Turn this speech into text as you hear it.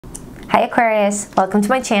Hi Aquarius, welcome to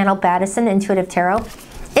my channel, Baddison Intuitive Tarot.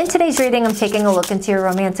 In today's reading, I'm taking a look into your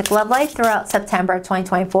romantic love life throughout September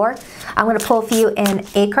 2024. I'm going to pull for you an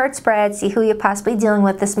 8-card spread, see who you're possibly dealing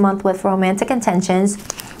with this month with romantic intentions.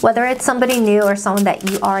 Whether it's somebody new or someone that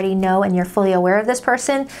you already know and you're fully aware of this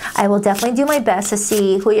person, I will definitely do my best to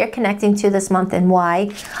see who you're connecting to this month and why.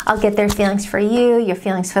 I'll get their feelings for you, your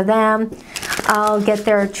feelings for them. I'll get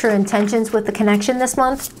their true intentions with the connection this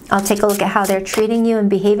month. I'll take a look at how they're treating you and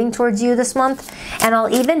behaving towards you this month. And I'll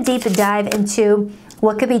even deep dive into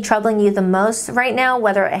what could be troubling you the most right now,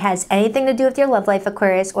 whether it has anything to do with your love life,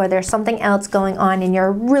 Aquarius, or there's something else going on and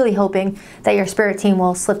you're really hoping that your spirit team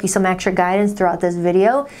will slip you some extra guidance throughout this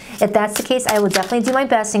video. If that's the case, I will definitely do my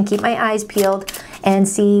best and keep my eyes peeled and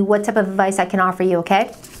see what type of advice I can offer you,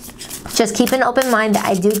 okay? Just keep an open mind that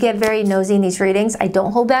I do get very nosy in these readings. I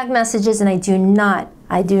don't hold back messages and I do not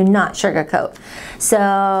sugarcoat.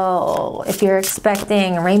 So if you're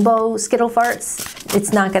expecting rainbow Skittle farts,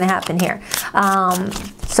 it's not going to happen here.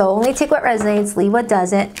 So only take what resonates, leave what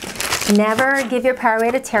doesn't. Never give your power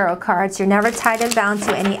away to tarot cards. You're never tied and bound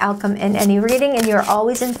to any outcome in any reading, and you're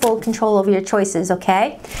always in full control over your choices,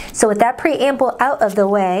 okay? So with that preamble out of the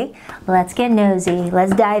way, let's get nosy.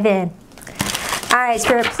 Let's dive in. All right,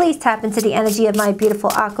 Spirit, please tap into the energy of my beautiful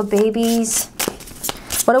aqua babies.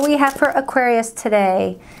 What do we have for Aquarius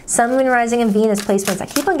today? Sun, Moon, Rising, and Venus placements. I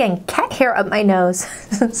keep on getting cat hair up my nose.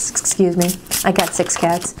 Excuse me. I got 6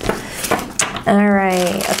 cats. All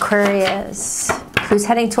right, Aquarius. Who's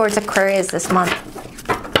heading towards Aquarius this month?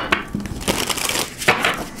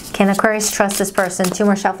 Can Aquarius trust this person? 2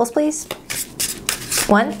 more shuffles, please.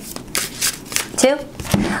 1, 2.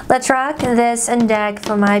 Let's rock this and deck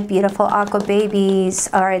for my beautiful aqua babies.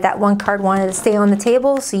 All right, that 1 card wanted to stay on the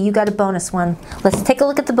table, so you got a bonus one. Let's take a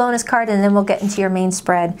look at the bonus card and then we'll get into your main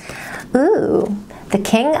spread. Ooh, the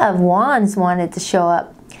King of Wands wanted to show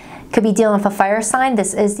up. Could be dealing with a fire sign.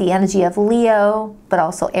 This is the energy of Leo, but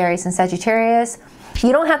also Aries and Sagittarius.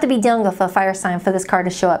 You don't have to be dealing with a fire sign for this card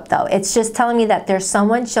to show up, though. It's just telling me that there's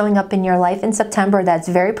someone showing up in your life in September that's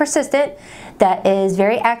very persistent, that is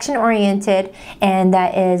very action-oriented, and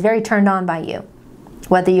that is very turned on by you.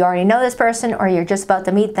 Whether you already know this person or you're just about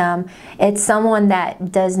to meet them, it's someone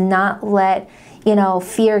that does not let,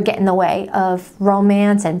 fear get in the way of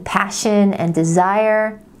romance and passion and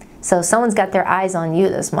desire. So someone's got their eyes on you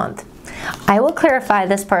this month. I will clarify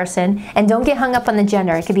this person, and don't get hung up on the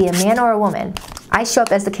gender. It could be a man or a woman. I show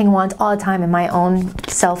up as the King of Wands all the time in my own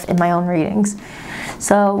self, in my own readings.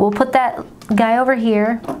 So we'll put that guy over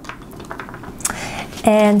here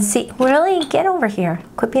and see, really get over here.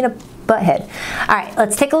 Quit being a butthead. All right,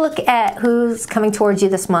 let's take a look at who's coming towards you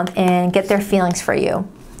this month and get their feelings for you.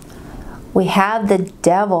 We have the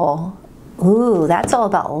Devil. Ooh, that's all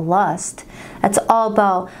about lust. That's all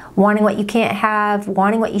about wanting what you can't have,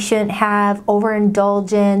 wanting what you shouldn't have,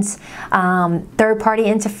 overindulgence, third-party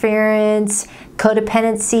interference,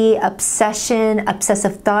 codependency, obsession,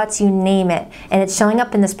 obsessive thoughts, you name it. And it's showing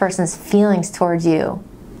up in this person's feelings towards you.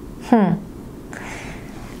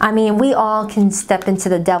 I mean, we all can step into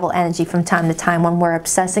the devil energy from time to time when we're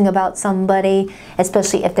obsessing about somebody,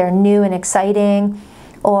 especially if they're new and exciting,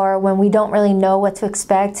 or when we don't really know what to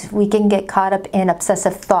expect. We can get caught up in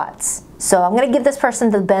obsessive thoughts. So I'm going to give this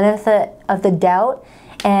person the benefit of the doubt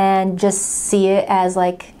and just see it as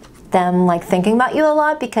like them thinking about you a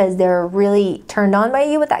lot because they're really turned on by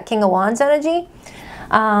you with that King of Wands energy.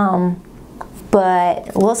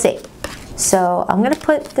 But we'll see. So I'm going to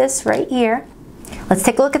put this right here. Let's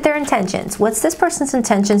take a look at their intentions. What's this person's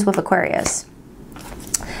intentions with Aquarius?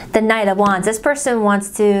 The Knight of Wands. This person wants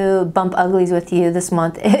to bump uglies with you this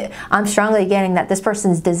month. I'm strongly getting that this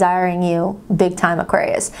person's desiring you big time,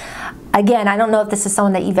 Aquarius. Again, I don't know if this is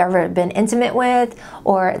someone that you've ever been intimate with,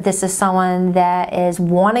 or this is someone that is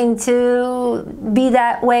wanting to be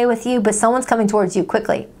that way with you, but someone's coming towards you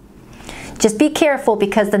quickly. Just be careful,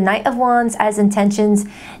 because the Knight of Wands as intentions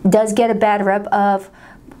does get a bad rep of,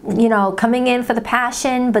 coming in for the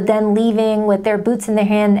passion, but then leaving with their boots in their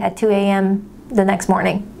hand at 2 a.m. the next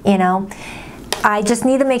morning. I just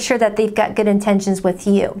need to make sure that they've got good intentions with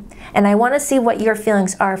you. And I want to see what your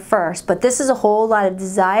feelings are first. But this is a whole lot of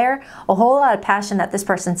desire, a whole lot of passion that this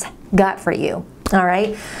person's got for you. All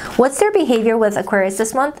right. What's their behavior with Aquarius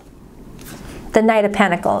this month? The Knight of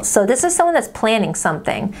Pentacles. So this is someone that's planning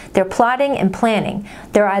something. They're plotting and planning.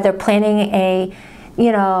 They're either planning a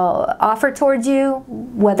offer towards you,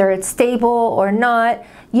 whether it's stable or not.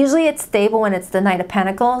 Usually it's stable when it's the Knight of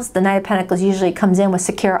Pentacles. The Knight of Pentacles usually comes in with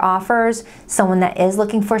secure offers, someone that is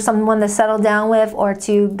looking for someone to settle down with or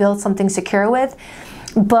to build something secure with.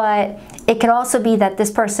 But It could also be that this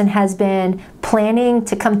person has been planning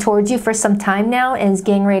to come towards you for some time now and is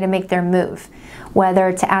getting ready to make their move,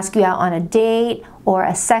 whether to ask you out on a date or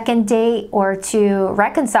a second date, or to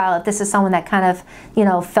reconcile if this is someone that kind of, you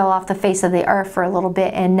know, fell off the face of the earth for a little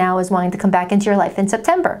bit and now is wanting to come back into your life in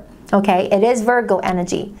September. Okay, it is Virgo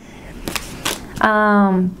energy.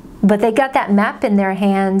 But they got that map in their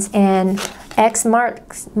hands, and X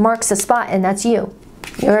marks a spot, and that's you.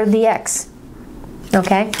 You're the X.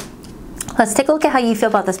 Okay? Let's take a look at how you feel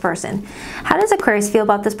about this person. How does Aquarius feel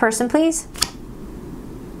about this person, please?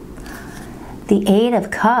 The Eight of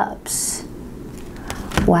Cups.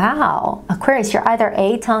 Wow. Aquarius, you're either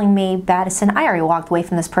A, telling me, Baddison, I already walked away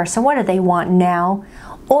from this person. What do they want now?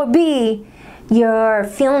 Or B, you're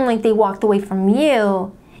feeling like they walked away from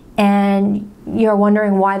you and you're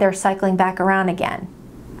wondering why they're cycling back around again.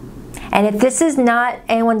 And if this is not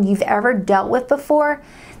anyone you've ever dealt with before,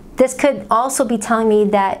 this could also be telling me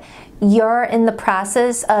that you're in the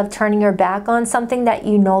process of turning your back on something that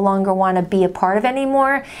you no longer want to be a part of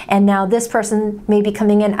anymore. And now this person may be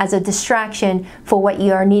coming in as a distraction for what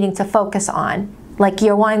you're needing to focus on. Like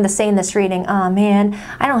you're wanting to say in this reading, oh man,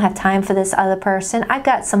 I don't have time for this other person. I've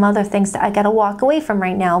got some other things that I got to walk away from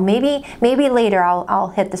right now. Maybe later I'll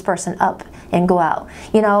hit this person up and go out.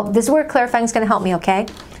 You know, this is where clarifying is going to help me, okay?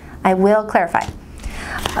 I will clarify.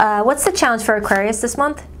 What's the challenge for Aquarius this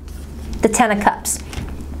month? The Ten of Cups.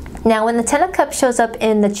 Now, when the Ten of Cups shows up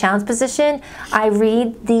in the challenge position, I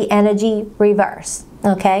read the energy reverse,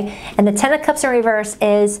 okay? And the Ten of Cups in reverse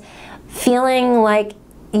is feeling like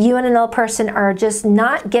you and another person are just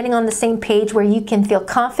not getting on the same page where you can feel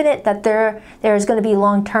confident that there's going to be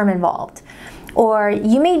long-term involved. Or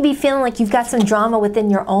you may be feeling like you've got some drama within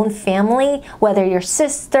your own family, whether your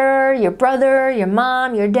sister, your brother, your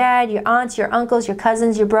mom, your dad, your aunts, your uncles, your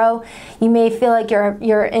cousins, your bro. You may feel like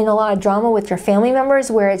you're in a lot of drama with your family members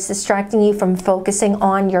where it's distracting you from focusing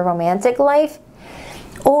on your romantic life.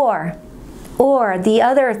 Or the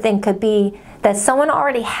other thing could be that someone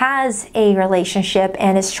already has a relationship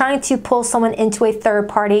and is trying to pull someone into a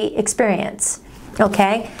third-party experience,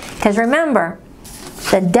 okay? Because remember,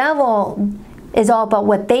 the devil is all about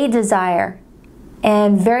what they desire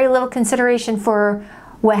and very little consideration for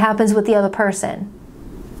what happens with the other person,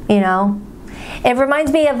 you know? It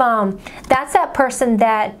reminds me of, that's that person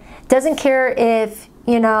that doesn't care if,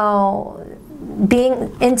 you know,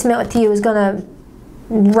 being intimate with you is gonna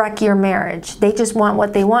wreck your marriage. They just want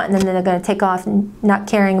what they want, and then they're going to take off not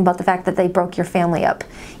caring about the fact that they broke your family up.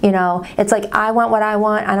 You know, it's like, I want what I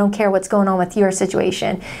want. I don't care what's going on with your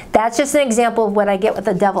situation. That's just an example of what I get with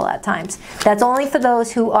the devil at times. That's only for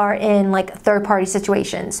those who are in like third-party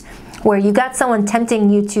situations where you got someone tempting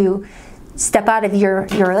you to step out of your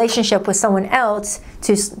relationship with someone else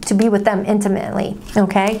to be with them intimately,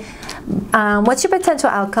 okay? What's your potential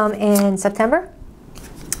outcome in September?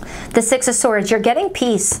 The Six of Swords. You're getting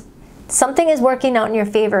peace. Something is working out in your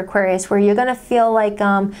favor, Aquarius, where you're going to feel like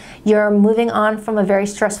you're moving on from a very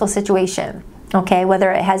stressful situation, okay?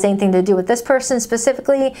 Whether it has anything to do with this person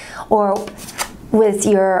specifically or with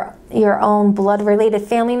your own blood-related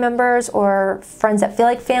family members or friends that feel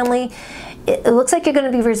like family. It looks like you're going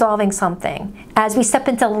to be resolving something. As we step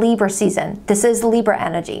into Libra season, this is Libra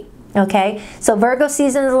energy, okay? So Virgo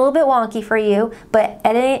season is a little bit wonky for you, but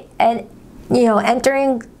entering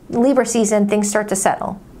Libra season, things start to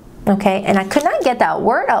settle, okay? And I could not get that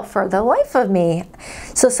word out for the life of me.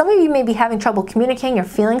 So some of you may be having trouble communicating your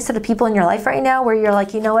feelings to the people in your life right now, where you're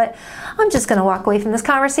like, you know what, I'm just going to walk away from this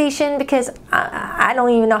conversation because I don't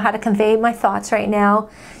even know how to convey my thoughts right now.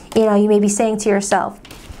 You know, you may be saying to yourself,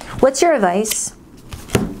 what's your advice?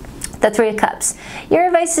 The Three of Cups. Your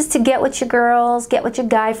advice is to get with your girls, get with your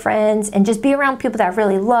guy friends, and just be around people that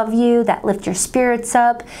really love you, that lift your spirits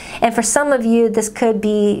up. And for some of you, this could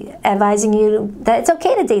be advising you that it's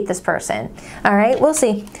okay to date this person. All right, we'll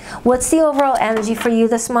see. What's the overall energy for you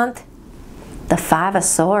this month? The Five of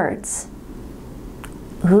Swords.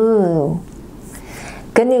 Ooh.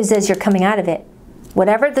 Good news is you're coming out of it.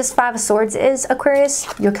 Whatever this Five of Swords is, Aquarius,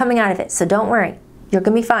 you're coming out of it. So don't worry. You're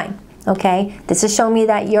going to be fine. Okay, this is showing me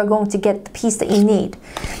that you're going to get the peace that you need.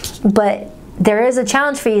 But there is a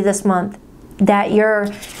challenge for you this month that you're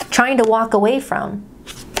trying to walk away from.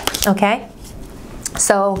 Okay,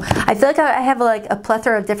 so I feel like I have like a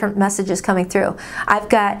plethora of different messages coming through. I've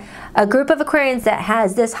got a group of Aquarians that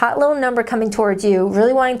has this hot little number coming towards you,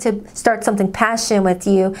 really wanting to start something passionate with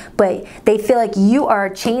you, but they feel like you are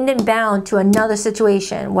chained and bound to another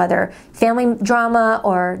situation, whether family drama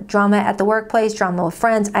or drama at the workplace, drama with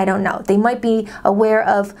friends, I don't know. They might be aware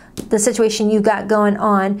of the situation you got going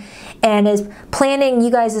on and is planning you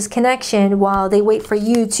guys' connection while they wait for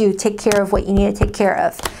you to take care of what you need to take care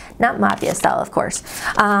of. not mafia style, of course.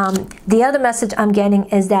 The other message I'm getting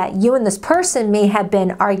is that you and this person may have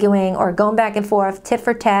been arguing or going back and forth, tit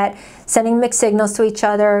for tat, sending mixed signals to each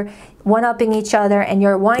other, one-upping each other, and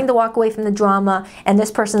you're wanting to walk away from the drama, and this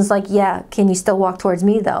person's like, yeah, can you still walk towards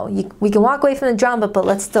me though? We can walk away from the drama, but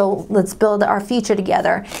let's build our future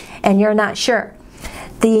together, and you're not sure.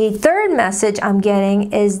 The third message I'm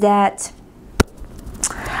getting is that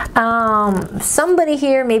somebody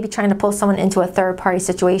here may be trying to pull someone into a third-party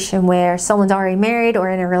situation where someone's already married or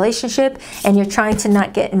in a relationship, and you're trying to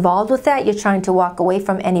not get involved with that. You're trying to walk away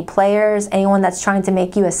from any players, anyone that's trying to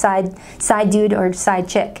make you a side dude or side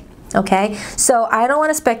chick. Okay, so I don't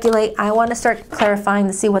want to speculate. I want to start clarifying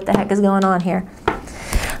to see what the heck is going on here.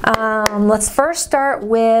 Let's first start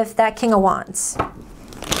with that King of Wands,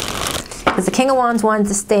 because the King of Wands wanted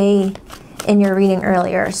to stay in your reading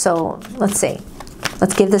earlier. So let's see.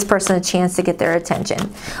 Let's give this person a chance to get their attention.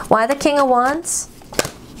 Why the King of Wands?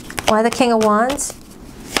 Why the King of Wands?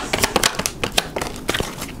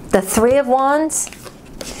 The Three of Wands.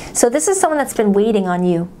 So this is someone that's been waiting on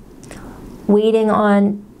you, waiting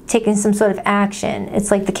on taking some sort of action.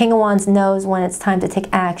 It's like the King of Wands knows when it's time to take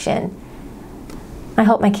action. I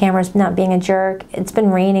hope my camera's not being a jerk. It's been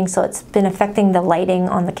raining, so it's been affecting the lighting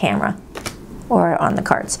on the camera or on the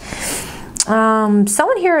cards.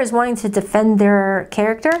 Someone here is wanting to defend their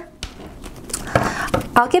character.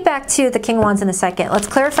 I'll get back to the King of Wands in a second. Let's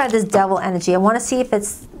clarify this Devil energy. I want to see if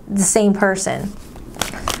it's the same person.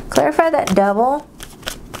 Clarify that Devil.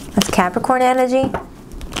 That's Capricorn energy.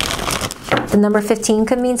 The number 15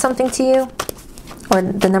 could mean something to you. Or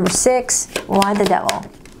the number 6. Why the Devil?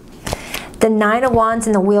 The Nine of Wands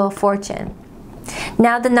and the Wheel of Fortune.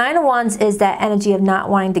 Now, the Nine of Wands is that energy of not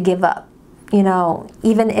wanting to give up. You know,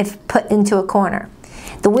 even if put into a corner.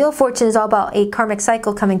 The Wheel of Fortune is all about a karmic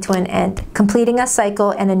cycle coming to an end, completing a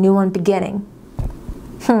cycle and a new one beginning.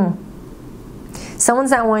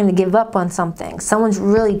 Someone's not wanting to give up on something. Someone's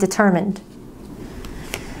really determined.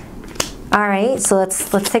 All right, so let's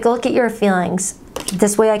take a look at your feelings.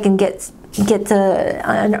 This way I can get to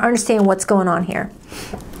understand what's going on here.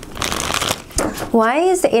 Why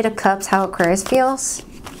is the Eight of Cups how Aquarius feels?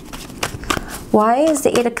 Why is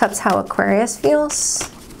the Eight of Cups how Aquarius feels?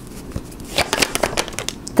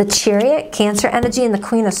 The Chariot, Cancer energy, and the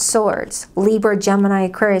Queen of Swords, Libra, Gemini,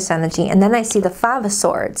 Aquarius energy. And then I see the Five of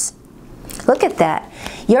Swords. Look at that.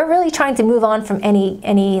 You're really trying to move on from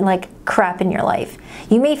any like crap in your life.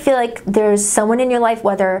 You may feel like there's someone in your life,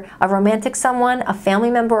 whether a romantic someone, a family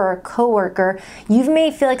member, or a coworker. You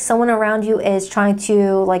may feel like someone around you is trying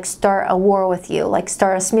to like start a war with you, like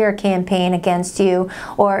start a smear campaign against you,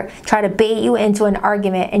 or try to bait you into an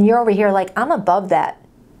argument, and you're over here like, I'm above that.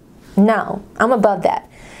 No, I'm above that.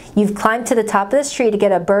 You've climbed to the top of this tree to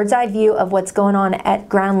get a bird's eye view of what's going on at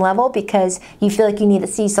ground level because you feel like you need to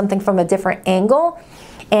see something from a different angle.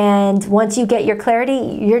 And once you get your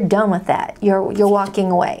clarity, you're done with that. You're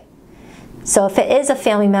walking away. So if it is a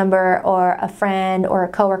family member or a friend or a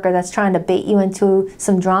coworker that's trying to bait you into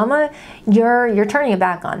some drama, you're turning your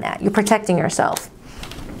back on that. You're protecting yourself.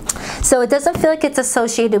 So it doesn't feel like it's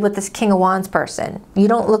associated with this King of Wands person. You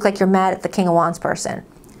don't look like you're mad at the King of Wands person.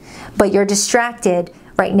 But you're distracted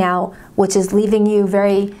right now, which is leaving you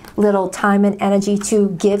very little time and energy to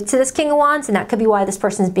give to this King of Wands, and that could be why this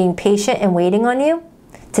person is being patient and waiting on you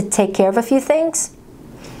to take care of a few things.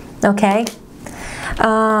 Okay.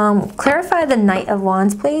 Clarify the Knight of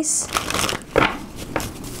Wands, please.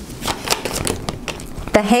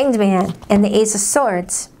 The Hanged Man and the Ace of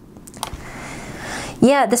Swords.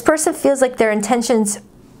 Yeah, this person feels like their intentions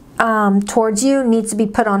towards you needs to be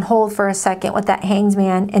put on hold for a second with that Hanged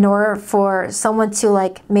Man in order for someone to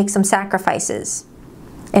like make some sacrifices,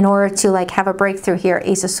 in order to like have a breakthrough here.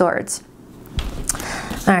 Ace of Swords.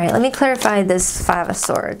 All right, let me clarify this Five of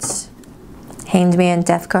Swords. Hanged Man,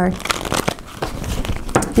 Death card.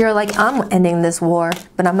 You're like, I'm ending this war,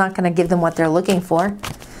 but I'm not going to give them what they're looking for.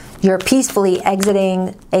 You're peacefully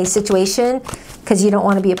exiting a situation because you don't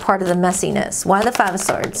want to be a part of the messiness. Why the Five of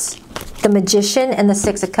Swords? The Magician and the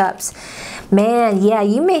Six of Cups. Man, yeah,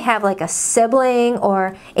 you may have like a sibling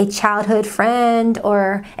or a childhood friend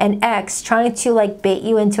or an ex trying to like bait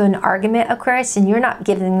you into an argument, Aquarius, and you're not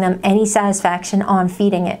giving them any satisfaction on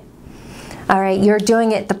feeding it. All right, you're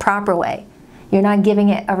doing it the proper way. You're not giving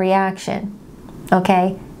it a reaction,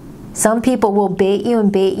 okay? Some people will bait you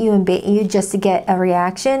and bait you and bait you just to get a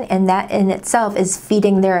reaction, and that in itself is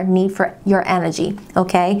feeding their need for your energy,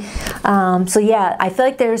 okay? So yeah, I feel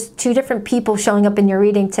like there's two different people showing up in your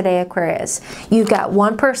reading today, Aquarius. You've got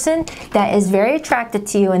one person that is very attracted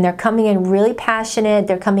to you, and they're coming in really passionate.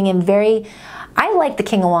 They're coming in very... I like the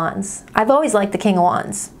King of Wands. I've always liked the King of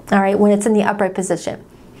Wands, all right, when it's in the upright position.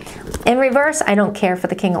 In reverse, I don't care for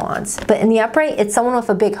the King of Wands. But in the upright, it's someone with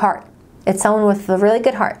a big heart. It's someone with a really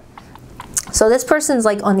good heart. So this person's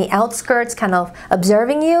like on the outskirts, kind of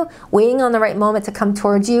observing you, waiting on the right moment to come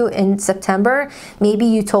towards you in September. Maybe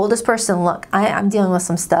you told this person, look, I'm dealing with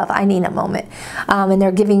some stuff. I need a moment. And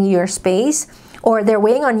they're giving you your space. Or they're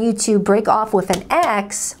waiting on you to break off with an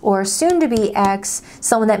ex or soon-to-be ex,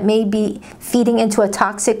 someone that may be feeding into a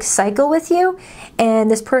toxic cycle with you. And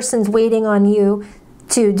this person's waiting on you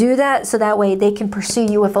to do that so that way they can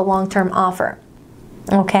pursue you with a long-term offer.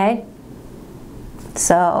 Okay?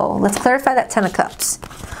 So let's clarify that 10 of Cups.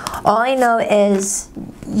 All I know is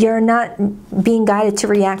you're not being guided to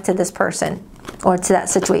react to this person or to that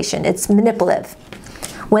situation. It's manipulative.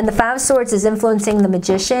 When the 5 of Swords is influencing the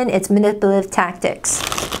Magician, it's manipulative tactics.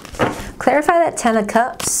 Clarify that 10 of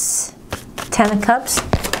Cups. 10 of Cups.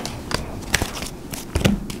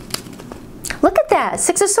 Look at that,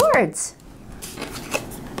 6 of Swords.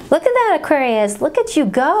 Look at that, Aquarius. Look at you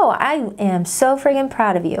go. I am so friggin'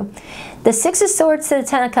 proud of you. The 6 of Swords to the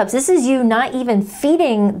 10 of Cups. This is you not even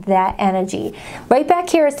feeding that energy. Right back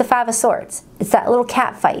here is the 5 of Swords. It's that little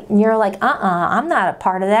cat fight. And you're like, I'm not a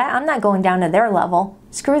part of that. I'm not going down to their level.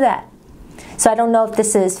 Screw that. So I don't know if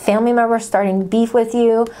this is family members starting beef with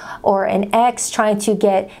you or an ex trying to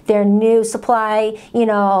get their new supply, you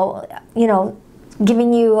know,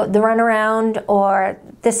 giving you the runaround, or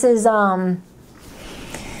this is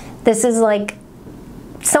like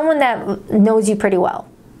someone that knows you pretty well,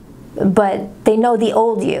 but they know the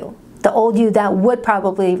old you that would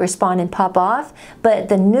probably respond and pop off, but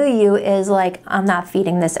the new you is like, I'm not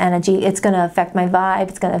feeding this energy. It's going to affect my vibe.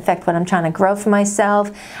 It's going to affect what I'm trying to grow for myself.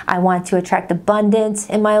 I want to attract abundance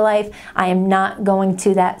in my life. I am not going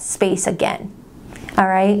to that space again. All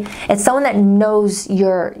right? It's someone that knows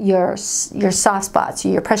your soft spots,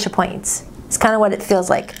 your pressure points. It's kind of what it feels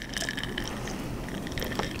like.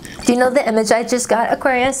 Do you know the image I just got,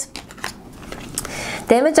 Aquarius?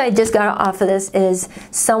 The image I just got off of this is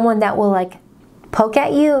someone that will like poke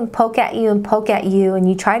at you and poke at you and poke at you, and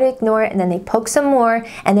you try to ignore it, and then they poke some more,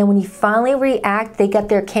 and then when you finally react, they get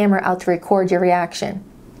their camera out to record your reaction.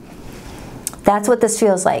 That's what this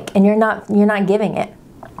feels like, and you're not giving it.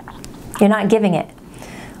 You're not giving it.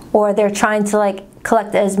 Or they're trying to like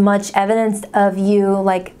collect as much evidence of you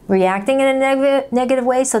like reacting in a negative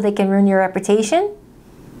way so they can ruin your reputation,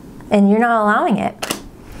 and you're not allowing it.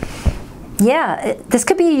 Yeah, this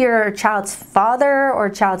could be your child's father or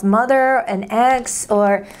child's mother, an ex,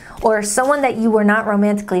 or someone that you were not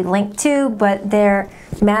romantically linked to, but they're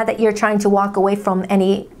mad that you're trying to walk away from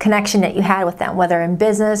any connection that you had with them, whether in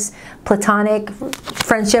business, platonic,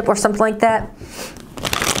 friendship, or something like that.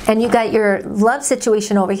 And you got your love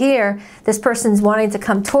situation over here. This person's wanting to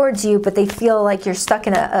come towards you, but they feel like you're stuck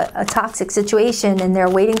in a toxic situation, and they're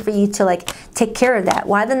waiting for you to like take care of that.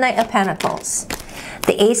 Why the Knight of Pentacles?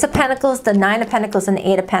 The Ace of Pentacles, the 9 of Pentacles, and the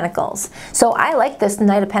 8 of Pentacles. So I like this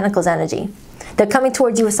Knight of Pentacles energy. They're coming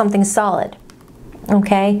towards you with something solid.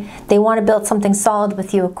 Okay? They want to build something solid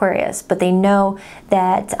with you, Aquarius, but they know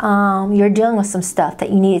that you're dealing with some stuff that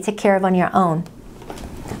you need to take care of on your own.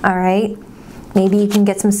 All right? Maybe you can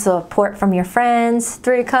get some support from your friends,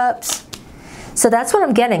 3 of Cups. So that's what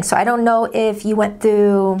I'm getting. So I don't know if you went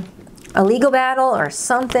through a legal battle or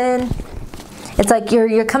something. It's like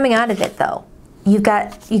you're coming out of it though. You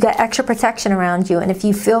got extra protection around you, and if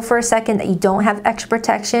you feel for a second that you don't have extra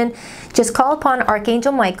protection, just call upon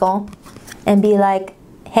Archangel Michael and be like,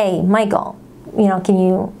 hey, Michael, you know, can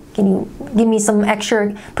you give me some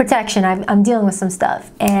extra protection? I'm dealing with some stuff.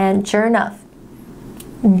 And sure enough,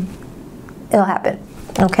 it'll happen.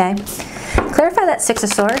 Okay? Clarify that 6 of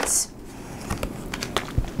Swords.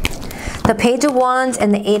 The Page of Wands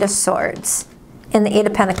and the 8 of Swords. And the 8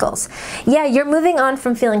 of Pentacles. Yeah, you're moving on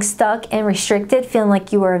from feeling stuck and restricted, feeling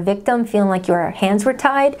like you were a victim, feeling like your hands were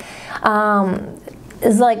tied.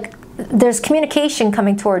 It's like there's communication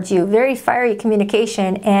coming towards you, very fiery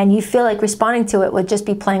communication, and you feel like responding to it would just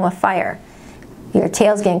be playing with fire. Your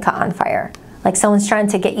tail's getting caught on fire. Like someone's trying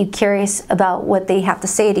to get you curious about what they have to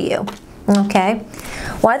say to you. Okay?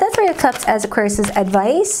 Why the 3 of Cups as Aquarius's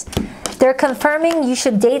advice? They're confirming you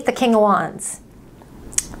should date the King of Wands.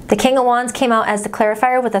 The King of Wands came out as the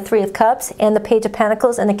clarifier with the 3 of Cups and the Page of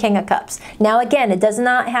Pentacles and the King of Cups. Now again, it does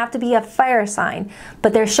not have to be a fire sign,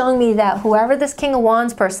 but they're showing me that whoever this King of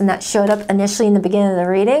Wands person that showed up initially in the beginning of the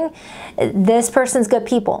reading, this person's good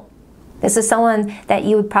people. This is someone that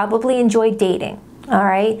you would probably enjoy dating, all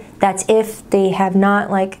right? That's if they have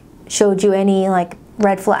not like showed you any like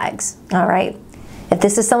red flags, all right? If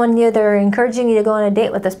this is someone new, they're encouraging you to go on a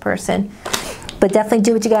date with this person. But definitely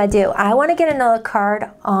do what you gotta do. I want to get another card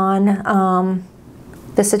on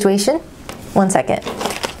the situation. 1 second.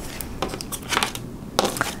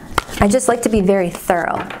 I just like to be very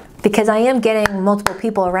thorough because I am getting multiple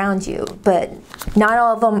people around you, but not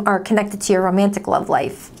all of them are connected to your romantic love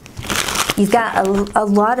life. You've got a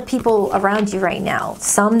lot of people around you right now,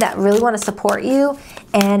 some that really want to support you,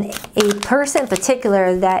 and a person in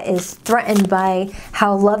particular that is threatened by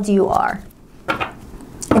how loved you are.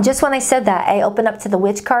 And just when I said that, I opened up to the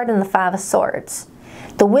Witch card and the Five of Swords.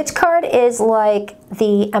 The Witch card is like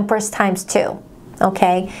the Empress times 2,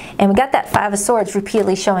 okay? And we got that Five of Swords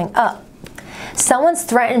repeatedly showing up. Someone's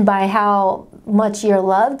threatened by how much you're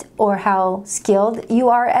loved, or how skilled you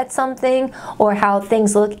are at something, or how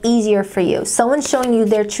things look easier for you. Someone's showing you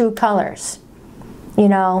their true colors. You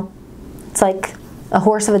know, it's like a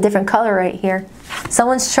horse of a different color right here.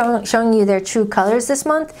 Someone's showing you their true colors this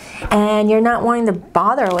month, and you're not wanting to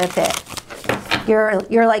bother with it.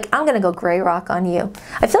 You're like, I'm gonna go gray rock on you.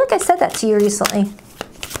 I feel like I said that to you recently.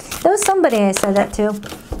 There was somebody I said that to.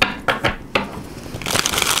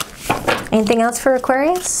 Anything else for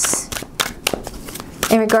Aquarius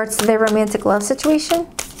in regards to their romantic love situation?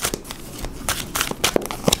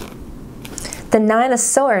 The Nine of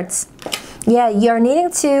Swords. Yeah, you're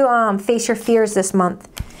needing to face your fears this month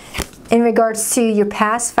in regards to your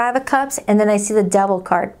past Five of Cups, and then I see the Devil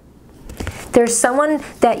card. There's someone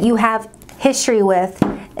that you have history with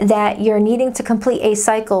that you're needing to complete a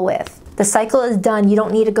cycle with. The cycle is done. You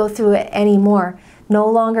don't need to go through it anymore. No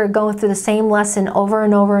longer going through the same lesson over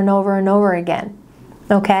and over and over and over again.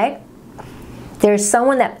 Okay? There's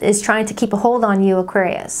someone that is trying to keep a hold on you,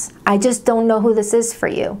 Aquarius. I just don't know who this is for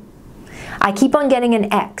you. I keep on getting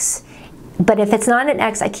an ex. But if it's not an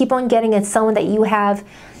ex, I keep on getting it's someone that you have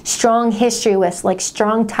strong history with, like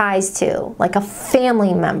strong ties to, like a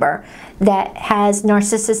family member that has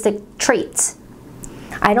narcissistic traits.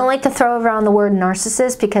 I don't like to throw around the word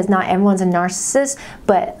narcissist because not everyone's a narcissist,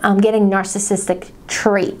 but I'm getting narcissistic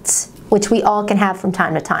traits, which we all can have from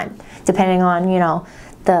time to time, depending on, you know,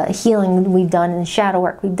 the healing we've done and shadow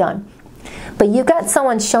work we've done. But you've got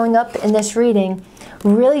someone showing up in this reading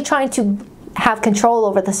really trying to have control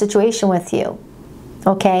over the situation with you,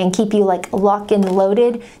 okay, and keep you like locked and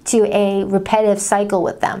loaded to a repetitive cycle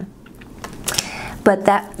with them. But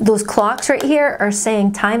those clocks right here are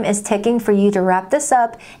saying time is ticking for you to wrap this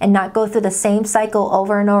up and not go through the same cycle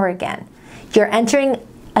over and over again. You're entering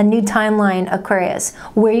a new timeline, Aquarius.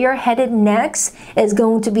 Where you're headed next is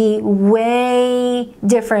going to be way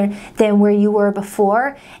different than where you were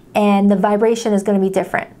before, and the vibration is going to be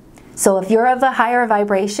different. So if you're of a higher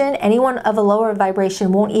vibration, anyone of a lower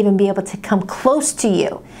vibration won't even be able to come close to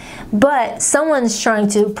you. But someone's trying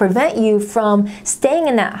to prevent you from staying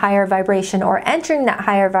in that higher vibration or entering that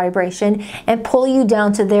higher vibration and pull you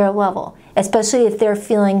down to their level, especially if they're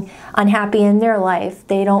feeling unhappy in their life.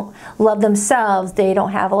 They don't love themselves. They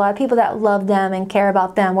don't have a lot of people that love them and care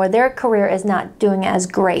about them, or their career is not doing as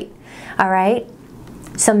great. All right?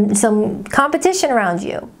 Some competition around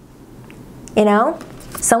you, you know?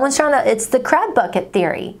 Someone's trying to, it's the crab bucket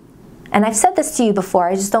theory. And I've said this to you before,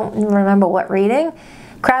 I just don't remember what reading.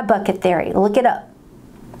 Crab bucket theory, look it up.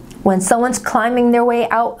 When someone's climbing their way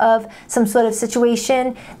out of some sort of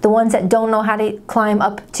situation, the ones that don't know how to climb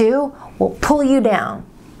up to will pull you down.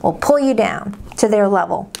 Will pull you down to their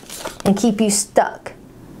level and keep you stuck.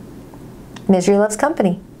 Misery loves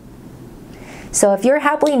company. So if you're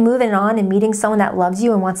happily moving on and meeting someone that loves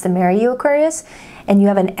you and wants to marry you, Aquarius, and you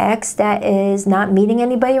have an ex that is not meeting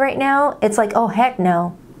anybody right now, it's like, oh heck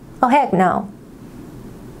no. Oh heck no.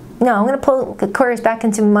 No, I'm going to pull Aquarius back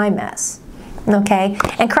into my mess. Okay?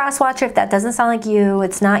 And cross-watcher, if that doesn't sound like you,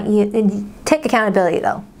 it's not you. Take accountability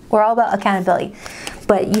though. We're all about accountability.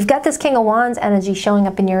 But you've got this King of Wands energy showing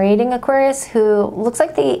up in your reading, Aquarius, who looks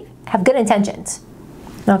like they have good intentions.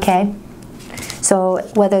 Okay? So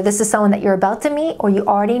whether this is someone that you're about to meet or you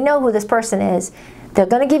already know who this person is, they're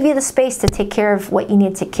going to give you the space to take care of what you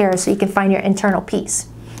need to take care of so you can find your internal peace.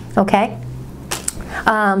 Okay?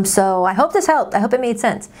 So I hope this helped. I hope it made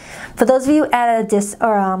sense. For those of you at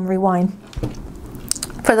a rewind.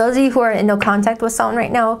 For those of you who are in no contact with someone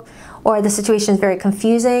right now, or the situation is very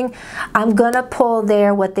confusing, I'm going to pull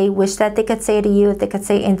there what they wish that they could say to you, if they could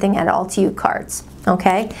say anything at all to you cards.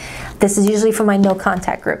 Okay? This is usually for my no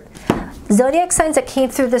contact group. Zodiac signs that came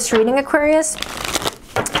through this reading, Aquarius,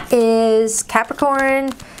 is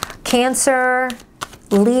Capricorn, Cancer,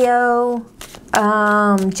 Leo,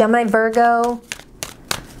 Gemini, Virgo.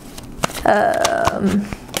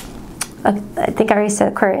 I think I already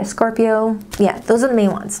said Aquarius, Scorpio. Yeah, those are the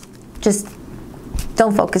main ones. Just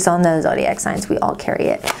don't focus on the zodiac signs. We all carry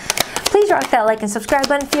it. Please rock that like and subscribe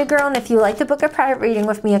button for your girl, and if you like to book a private reading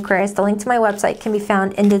with me, Aquarius, the link to my website can be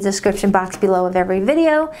found in the description box below of every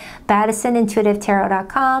video,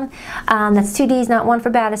 BaddisonIntuitiveTarot.com. That's 2 Ds, not one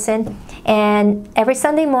for Baddison. And every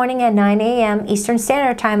Sunday morning at 9 a.m. Eastern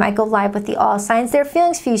Standard Time, I go live with the All Signs Their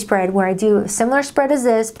Feelings for You spread, where I do a similar spread as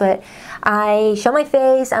this, but I show my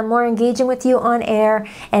face, I'm more engaging with you on air,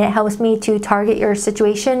 and it helps me to target your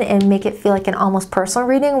situation and make it feel like an almost personal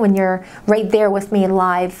reading when you're right there with me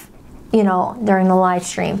live, you know, during the live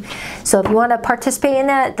stream. So if you want to participate in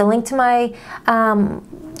that, the link to my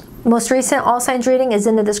most recent All Signs reading is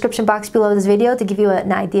in the description box below this video to give you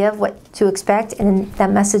an idea of what to expect, and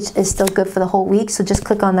that message is still good for the whole week. So just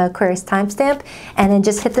click on the Aquarius timestamp and then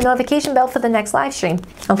just hit the notification bell for the next live stream,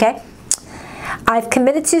 okay? I've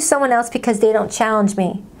committed to someone else because they don't challenge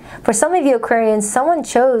me. For some of you Aquarians, someone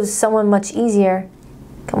chose someone much easier.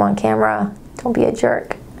 Come on, camera, don't be a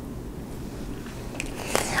jerk.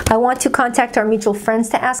 I want to contact our mutual friends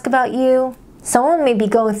to ask about you. Someone may be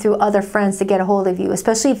going through other friends to get a hold of you,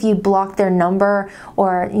 especially if you block their number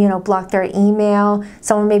or, you know, block their email.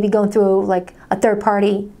 Someone may be going through like a third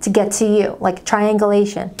party to get to you, like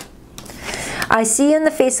triangulation. I see in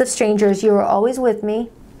the face of strangers, you are always with me.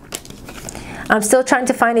 I'm still trying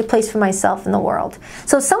to find a place for myself in the world.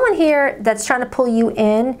 So someone here that's trying to pull you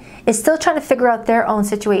in is still trying to figure out their own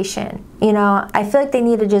situation. You know, I feel like they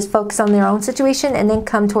need to just focus on their own situation and then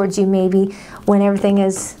come towards you maybe when everything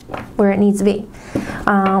is where it needs to be.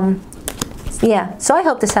 Yeah, so I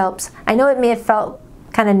hope this helps. I know it may have felt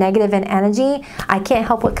kind of negative in energy. I can't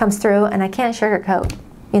help what comes through, and I can't sugarcoat.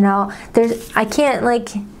 You know, I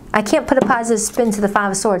can't put a positive spin to the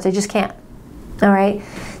Five of Swords. I just can't. All right,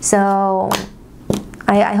 so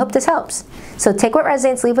I hope this helps. So take what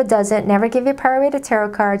resonates, leave what doesn't. Never give your power away to tarot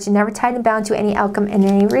cards. You're never tied and bound to any outcome in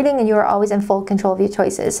any reading, and you are always in full control of your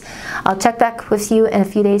choices. I'll check back with you in a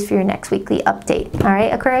few days for your next weekly update. All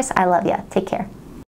right, Aquarius, I love you. Take care.